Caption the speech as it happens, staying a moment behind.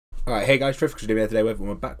Alright, hey guys, Terrific here today with, and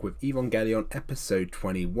we're back with Evangelion episode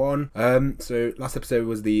 21. So last episode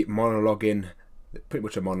was the monologuing, pretty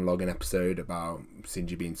much a monologuing episode about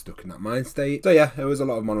Shinji being stuck in that mind state. So yeah, it was a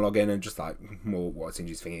lot of monologuing and just like more what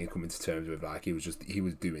Shinji's thinking, coming to terms with, like he was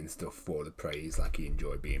doing stuff for the praise, like he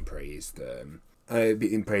enjoyed being praised.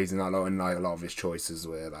 Being praised and a lot of his choices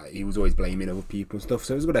were like he was always blaming other people and stuff.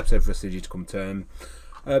 So it was a good episode for Shinji to come to term.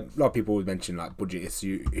 A lot of people would mention like budget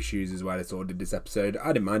issues as well as all did this episode.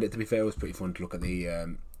 I didn't mind it, to be fair. It was pretty fun to look at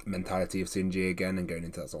the mentality of Shinji again and going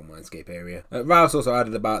into that sort of mindscape area. Rouse also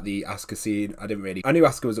added about the Asuka scene. I knew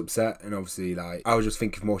Asuka was upset, and obviously like I was just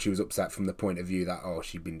thinking more she was upset from the point of view that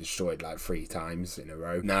she'd been destroyed like 3 times in a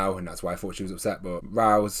row now, and that's why I thought she was upset. But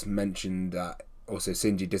Rouse mentioned that also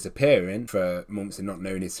Shinji disappearing for months and not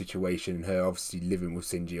knowing his situation, and her obviously living with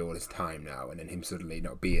Shinji all this time now, and then him suddenly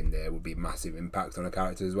not being there would be a massive impact on her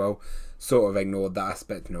character as well. Sort of ignored that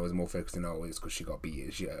aspect, and I was more focused on it's because she got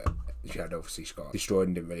beat. She got destroyed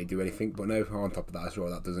and didn't really do anything. But no, on top of that as well,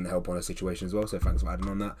 that doesn't help on her situation as well. So thanks for adding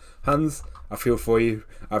on that. Hans, I feel for you.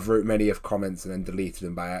 I've wrote many of comments and then deleted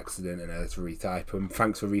them by accident and I had to retype them.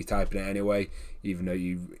 Thanks for retyping it anyway, even though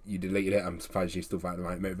you deleted it. I'm surprised you still found the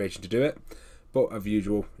right motivation to do it. But as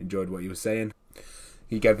usual, enjoyed what you were saying.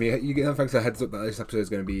 Thanks for the heads up that this episode is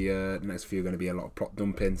going to be, the next few are going to be a lot of plot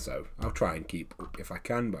dumping, so I'll try and keep up if I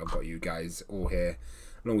can, but I've got you guys all here,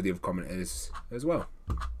 along with the other commenters as well.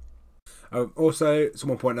 Also,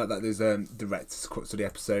 someone pointed out that there's director's cut to the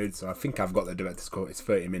episode, so I think I've got the director's cut. It's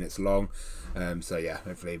 30 minutes long, so yeah,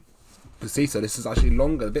 hopefully we'll see. So this is actually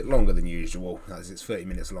longer, a bit longer than usual, as it's 30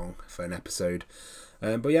 minutes long for an episode.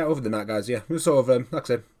 But yeah, other than that, guys, yeah, we're sort of, like I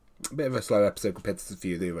said, a bit of a slow episode compared to a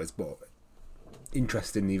few of the others, but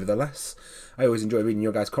interesting nevertheless. I always enjoy reading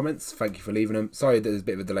your guys' comments. Thank you for leaving them. Sorry that there's a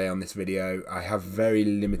bit of a delay on this video. I have very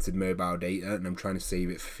limited mobile data and I'm trying to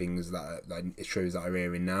save it for things that it shows that are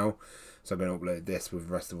airing now. So I'm going to upload this with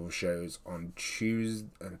the rest of the shows on Tuesday.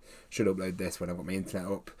 Should upload this when I've got my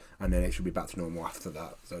internet up, and then it should be back to normal after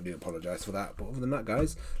that. So I do apologise for that. But other than that,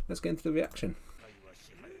 guys, let's get into the reaction.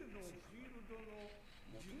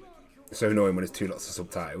 It's so annoying when it's 2 lots of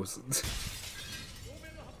subtitles.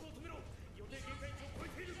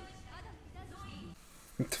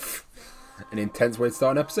 An intense way to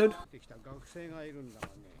start an episode.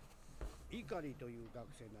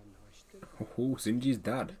 Oh, Shinji's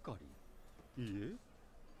dad. Oh,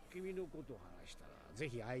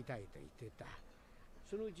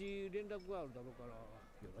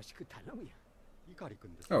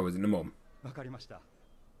 was it the mum?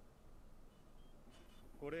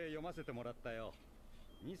 これ読ませてもらったよ。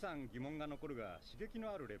2、3疑問が残るが刺激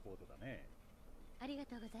のあるレポートだね。ありが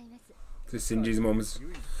とうございます。 This is Shinji's mum's.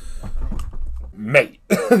 Mate,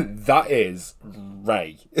 that is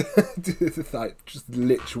Ray. Like just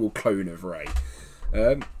literal clone of Ray.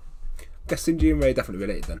 Guess Shinji and Ray definitely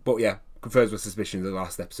related then. But yeah, confirms my suspicions of the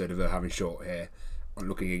last episode of her having short hair and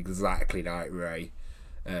looking exactly like Ray.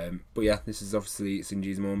 But yeah, this is obviously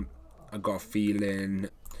Shinji's mum. I got a feeling.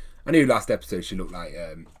 I knew last episode she looked like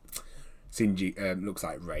Shinji looks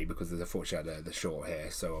like Ray because I thought she had the short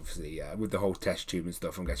hair. So obviously with the whole test tube and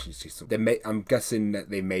stuff, I'm guessing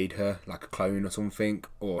that they made her like a clone or something,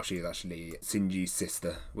 or she's actually Shinji's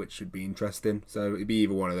sister, which would be interesting. So it'd be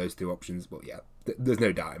either one of those 2 options. But yeah, there's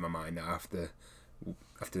no doubt in my mind now after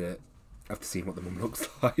seeing what the mum looks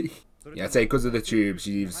like. Yeah, I'd say because of the tube,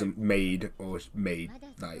 she's either made like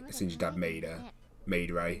Shinji's dad made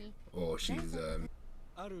Ray, or she's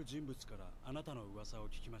ある人物からあなたの噂を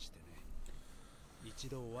聞きましてね。一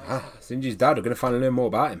度お会い Shinji's dad. We're going to finally learn more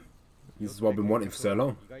about him. This is what I've been wanting for so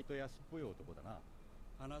long. 意外と安っぽい男だな。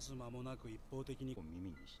話す間もなく一方的に耳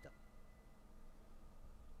にした。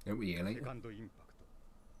 Don't we, セ like? カンドインパクト。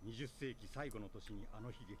20世紀最後の年にあの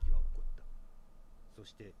悲劇は起こった。そ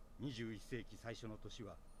して21世紀最初の年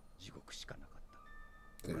は地獄しかなかっ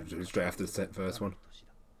た。 Straight after the first one.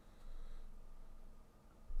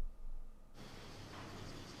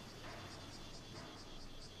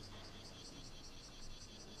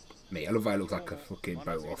 Mate, I love how it looks like a fucking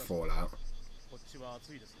boat or Fallout. こっちは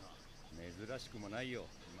暑いですな。珍しくもないよ、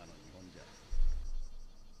今の日本じゃ。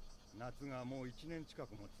夏がもう1年近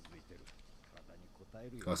くも続いてる。体に応え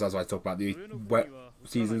るよ。 Oh, so that's why I talk about the wet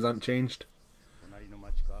seasons haven't changed. 隣の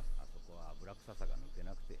町か、あそこは油臭さが抜け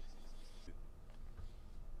なくて。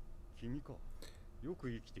君か、よく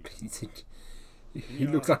生きている。He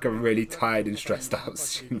looks like a really tired and stressed out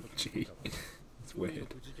Shinji. It's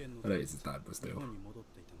weird. I know it's his dad, but still.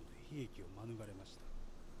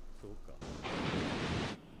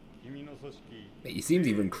 He seems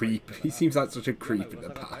even creepy. He seems like such a creep in the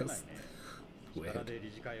past. Weird.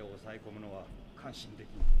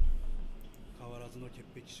 変わらずの潔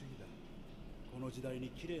癖主義だ。この時代に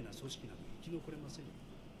綺麗な組織など生き残れませんよ。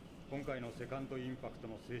今回のセカンドインパクト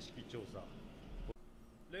の正式調査、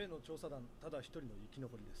例の調査団ただ一人の生き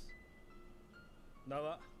残りです。名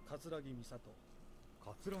は桂木美里。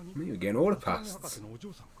桂木 You're getting all the 博士 pasts. のお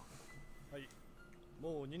嬢さんか。はい。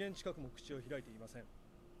もう2年近くも口を開いていません。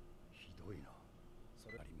ひどいな。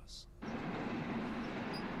それあります。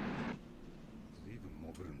随分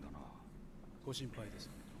潜るんだな。ご心配です。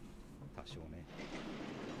多少ね。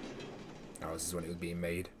Oh, this is when it was being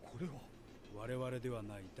made. これは我々では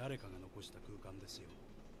ない誰かが残した空間ですよ。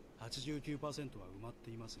89% は埋まって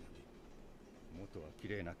いますがね。元は綺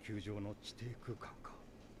麗な球場の地底空間か。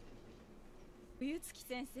冬月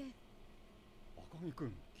先生。赤木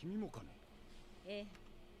君、君もかね。ええ、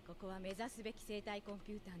ここは目指すべき生体コン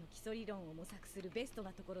ピューターの基礎理論を模索するベスト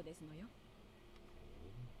なところですのよ。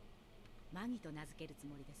マギと名付けるつ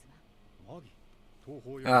もりですわ。マギ、東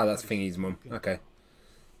方 Ah, that's Thingy's mum. Okay.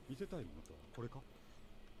 見せたいものとはこれか。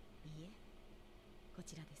いいえ、こ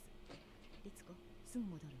ちらです。律子、すぐ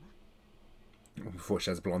戻るわ。 Before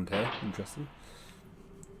she has blonde hair. Interesting.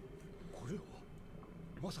 これは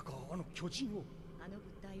まさかあの巨人を。あの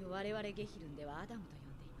物体を我々ゲヒルンではアダムと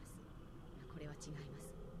呼んでいます。これは違いま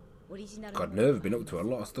す。オリジナル God, Nerve have been up to a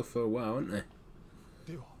lot of stuff for a while, haven't they?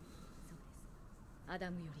 ではそうです。ア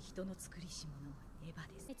ダムより人の作りし者エヴ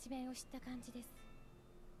ァです。一面を知った感じです。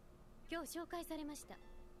今日紹介されました。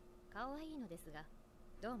顔はいいのですが、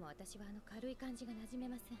どうも私はあの軽い感じが馴染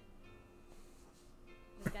めません。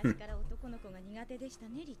昔から男の子が苦手でした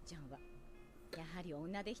ね、りっちゃんは。やはり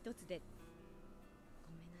女手一つで。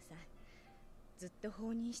ごめんなさい。ずっと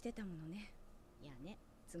放任してたものね。いやね、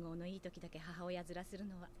都合のいい時だけ母親面する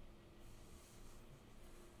のは。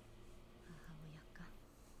母親か。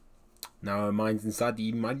Now her mind's inside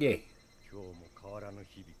the Maggie. 今日も変わらぬ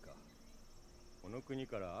日々か。この国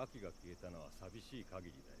から秋が消えたのは寂しい限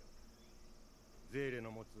りだよ。ゼーレ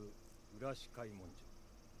の持つ浦市開門所、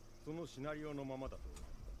そのシナリオのままだと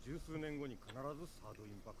十数年後に必ずサード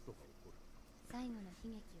インパクトが起こる。最後の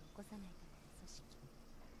悲劇を起こさないための組織、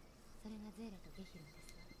それがゼーレとゲヒルンで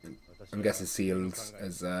すわ。 I'm guessing Seals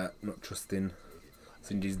as not trusting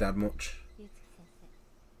Shinji's dad much. 龍月先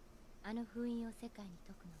生、あの封印を世界に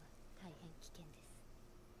解くのは大変危険で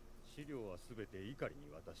す。資料はすべて怒り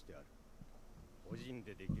に渡してある。個人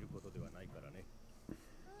でできることではないからね。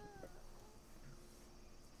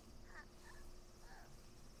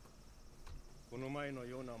この前の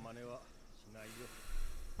ような真似はしないよ。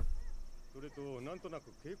それとなんとなく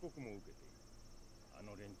警告も受けている。あ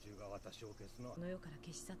の連中が私を消すのは。この世から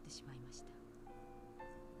消し去ってしまいました。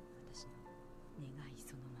私の願い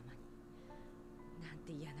そのままに。なん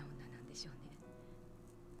て嫌な女なんでしょうね。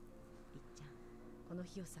りっちゃん、この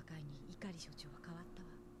日を境に碇所長は変わった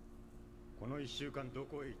わ。この1週間ど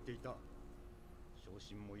こへ行っていた？昇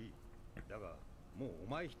進もいい。だがもうお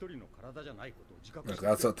前一人の体じゃないことを自覚して。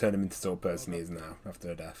 That's what turned him into the sort of person he is now after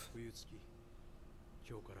her death. 冬月、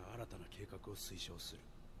今日から新たな計画を推奨する。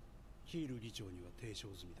ヒール議長には提唱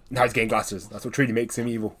済みだ。 Now he's getting glasses. That's what truly makes him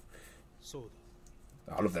evil. そう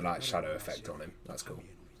だ。 I love the light shadow effect on him. That's cool.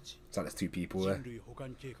 It's like there's two people 人 there. 類保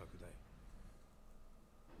管計画だよ。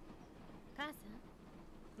母さん、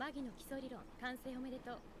マギの基礎理論完成おめで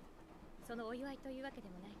とう。そのお祝いというわけで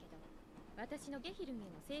もないけど、私のゲヒルンへの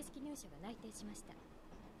正式入社が内定しました。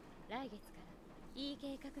来月からいい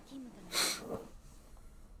計画勤務となります。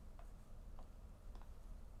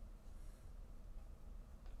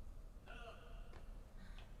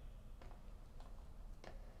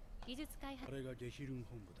技術開発。あれがゲヒルン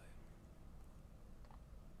本部だよ。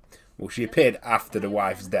 Well, she appeared after the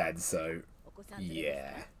wife's dead, so お子さん連れですか？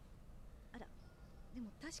 yeah. あら、で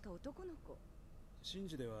も確か男の子。真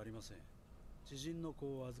珠ではありません。知人の子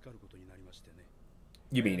を預かることになりましてね。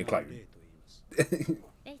 You mean a レ clone? イと言います。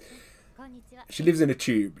レイさん、こんにちは。 She lives in a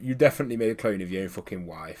tube. You definitely made a clone of your own fucking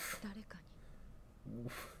wife. 誰かに。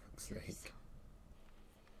 Fuck's sake.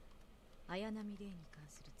 綾波レイに関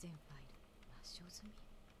する全ファイル抹消済み。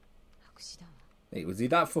白紙だわ。 Hey, was he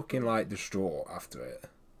that fucking like distraught after it?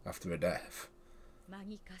 After her death? マ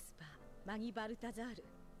ギ・カスパー、マギ・バルタザール、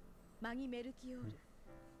マギ・メルキオール。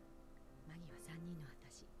マギは3人の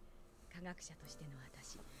私。科学者としての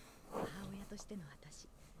私、母親としての私、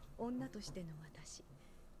女としての私。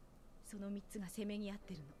その3つがせめぎ合っ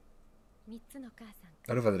てるの。3つの母さん。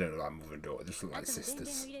 I don't know if they don't look like mother and daughter. They just look あ like とは電源を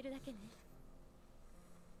sisters. 入れるだけね。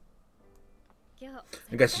今日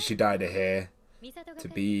I guess she dyed her hair 美里が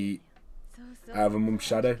to be そうそう。 out of a mum's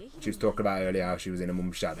shadow. She was talking about earlier how she was in a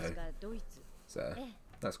mum's shadow. 確かドイツ。 So ええ、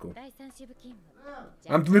 that's cool. 第3支部勤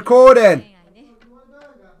務。 I'm recording! 恋愛ね。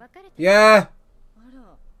別れた。 Yeah! あ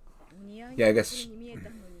ら、お似合い Yeah, I の guess に見えた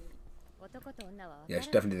のに。男と女は分 Yeah, か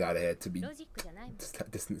she らない definitely died here to be ロジックじゃないもん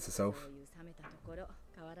distance herself. そういう冷めたところ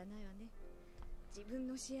変わらないわね。自分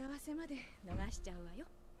の幸せまで逃しちゃうわよ。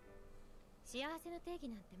幸せの定義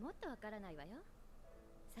なんてもっとわからないわよ。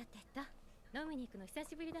さてと飲みに行くの久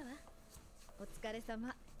しぶりだわ。お疲れ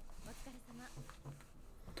様。お疲れ様。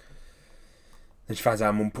 Then she finds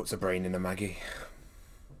out her mum puts a brain in a Maggie.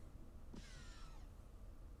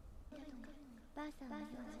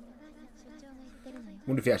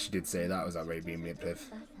 Wonder if he actually did say that, or was that Ray being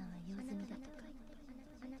manipulative?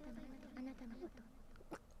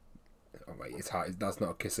 Oh wait, it's hard. That's not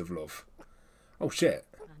a kiss of love. Oh shit.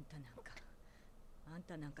 あん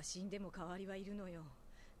たなんか死んでも代わりはいるのよ、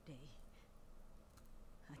レイ。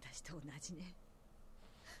私と同じね。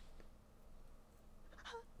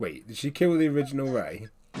 Wait, did she kill the original Ray?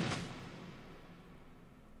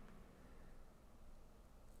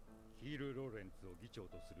 ヒール・ローレンツを議長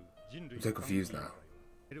とする人類 I'm so confused now.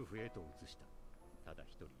 エルフへと移した。ただ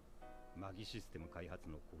一人、マギシステム開発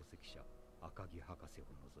の功績者、赤木博士を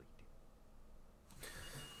除いて。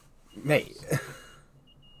 Mate.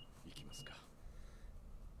 行きますか。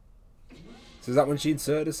 So is that when she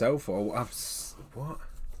inserted herself, or what?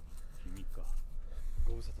 君か。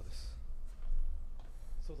ご無沙汰です。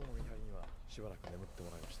外の見張りにはしばらく眠っても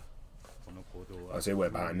らいました。この行動 I は say we're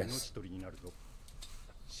behind 命 this. 取りになるぞ。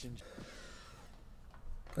信じ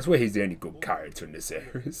That's where he's the only good character in this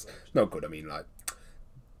series. Not good, I mean, like.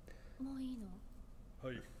 もういいの？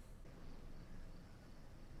はい。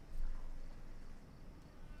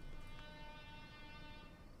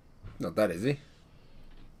 Not that, is he?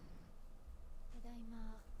 ただい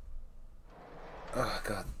ま。 Oh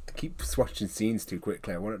god, I keep swatching scenes too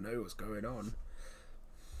quickly. I want to know what's going on.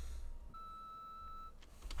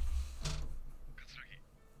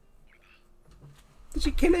 Did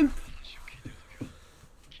she kill him?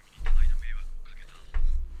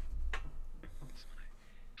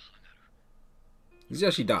 Has he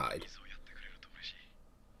actually died?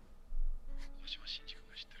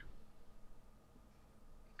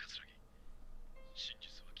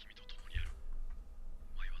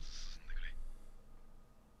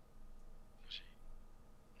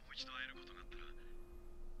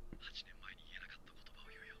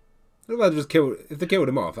 What if I just killed? If they killed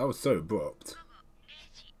him off, that was so abrupt.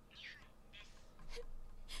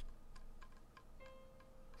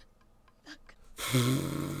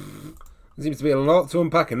 There seems to be a lot to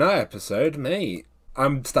unpack in that episode, mate.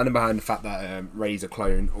 I'm standing behind the fact that Ray's a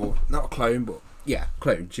clone, or not a clone, but yeah,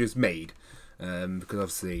 clone. She was made because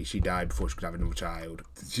obviously she died before she could have another child.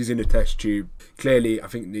 She's in a test tube. Clearly, I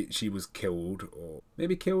think that she was killed, or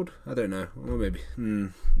maybe killed. I don't know, or maybe.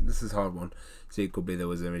 This is a hard one. See, it could be there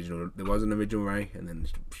was an original Ray, and then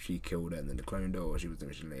she killed her, and then they cloned her, or she was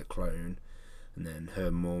originally a clone, and then her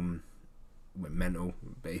mum went mental,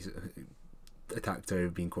 basically attacked her,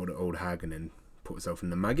 being called an old hag, and then put herself in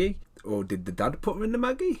the Maggie. Or did the dad put her in the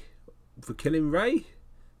Maggie for killing Ray?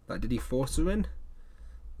 Like, did he force her in?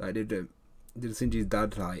 Like, did Shinji's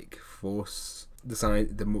dad like force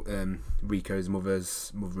Riko's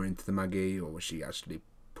mother into the Maggie, or was she actually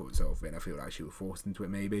put herself in? I feel like she was forced into it,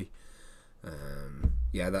 maybe.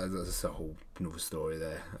 Yeah, that's a whole another story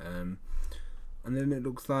there. And then it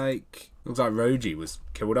looks like Roji was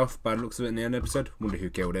killed off by the looks of it in the end episode. Wonder who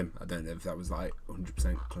killed him. I don't know if that was like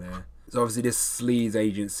 100% clear. So obviously this Sleaze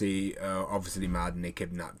agency are obviously mad, and they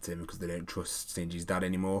kidnapped him because they don't trust Shinji's dad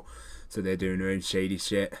anymore. So they're doing their own shady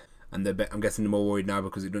shit. And I'm guessing they're more worried now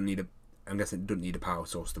because it doesn't need a power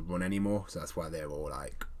source to run anymore. So that's why they're all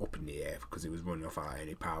like up in the air, because it was running off our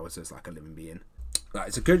only power, so it's like a living being.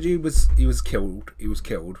 Right, so Koji was killed. He was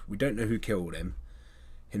killed. We don't know who killed him.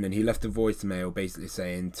 And then he left a voicemail basically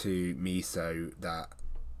saying to Miso that,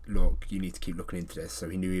 look, you need to keep looking into this. So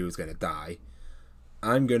he knew he was going to die.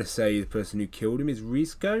 I'm going to say the person who killed him is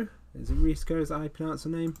Risco. Is it Risco? Is that how you pronounce her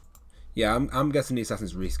name? Yeah, I'm guessing the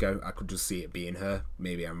assassin's Risco. I could just see it being her.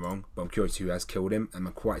 Maybe I'm wrong. But I'm curious who has killed him. And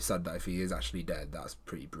I'm quite sad that if he is actually dead, that's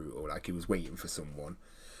pretty brutal. Like, he was waiting for someone.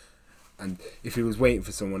 And if he was waiting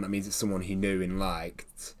for someone, that means it's someone he knew and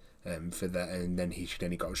liked. For that, and then he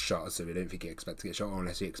only got shot, so I don't think he expected to get shot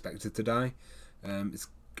unless he expected to die.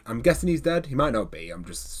 I'm guessing he's dead. He might not be. I'm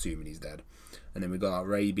just assuming he's dead. And then we got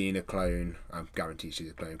Ray being a clone. I guarantee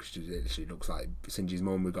she's a clone because she looks like Shinji's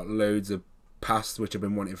mum. We've got loads of past which I've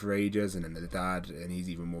been wanting for ages, and then the dad, and he's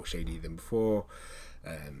even more shady than before.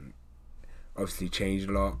 Obviously changed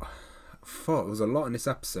a lot. I thought there was a lot in this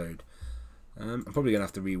episode. I'm probably gonna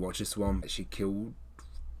have to rewatch this one. Did she kill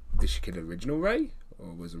the original Ray?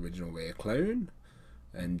 Or was original Ray a clone?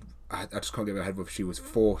 And I just can't get my head whether she was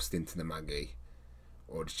forced into the Maggie,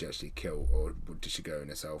 or did she actually kill, or did she go in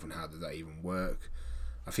herself, and how does that even work?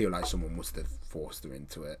 I feel like someone must have forced her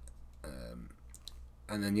into it.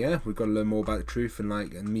 And then yeah, we've got to learn more about the truth, and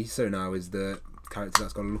Miso now is the character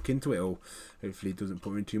that's got to look into it all. Hopefully it doesn't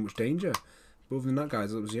put her in too much danger. But other than that,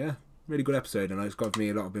 guys, it was really good episode, and it's got me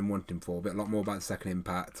a lot I've been wanting for. A lot more about the second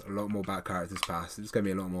impact, a lot more about characters past. It's going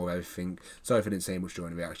to be a lot more of everything. Sorry if I didn't say much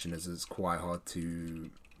during the reaction, as it's quite hard to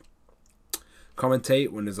commentate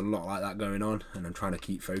when there's a lot like that going on, and I'm trying to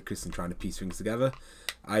keep focused and trying to piece things together.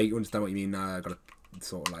 I understand what you mean now. I've got to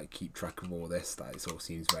sort of keep track of all this. It sort of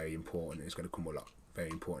seems very important. It's going to come a lot very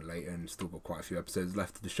important later, and still got quite a few episodes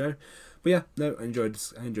left of the show. But yeah, no, I enjoyed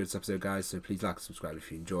this episode, guys, so please like and subscribe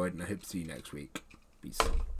if you enjoyed, and I hope to see you next week. Peace.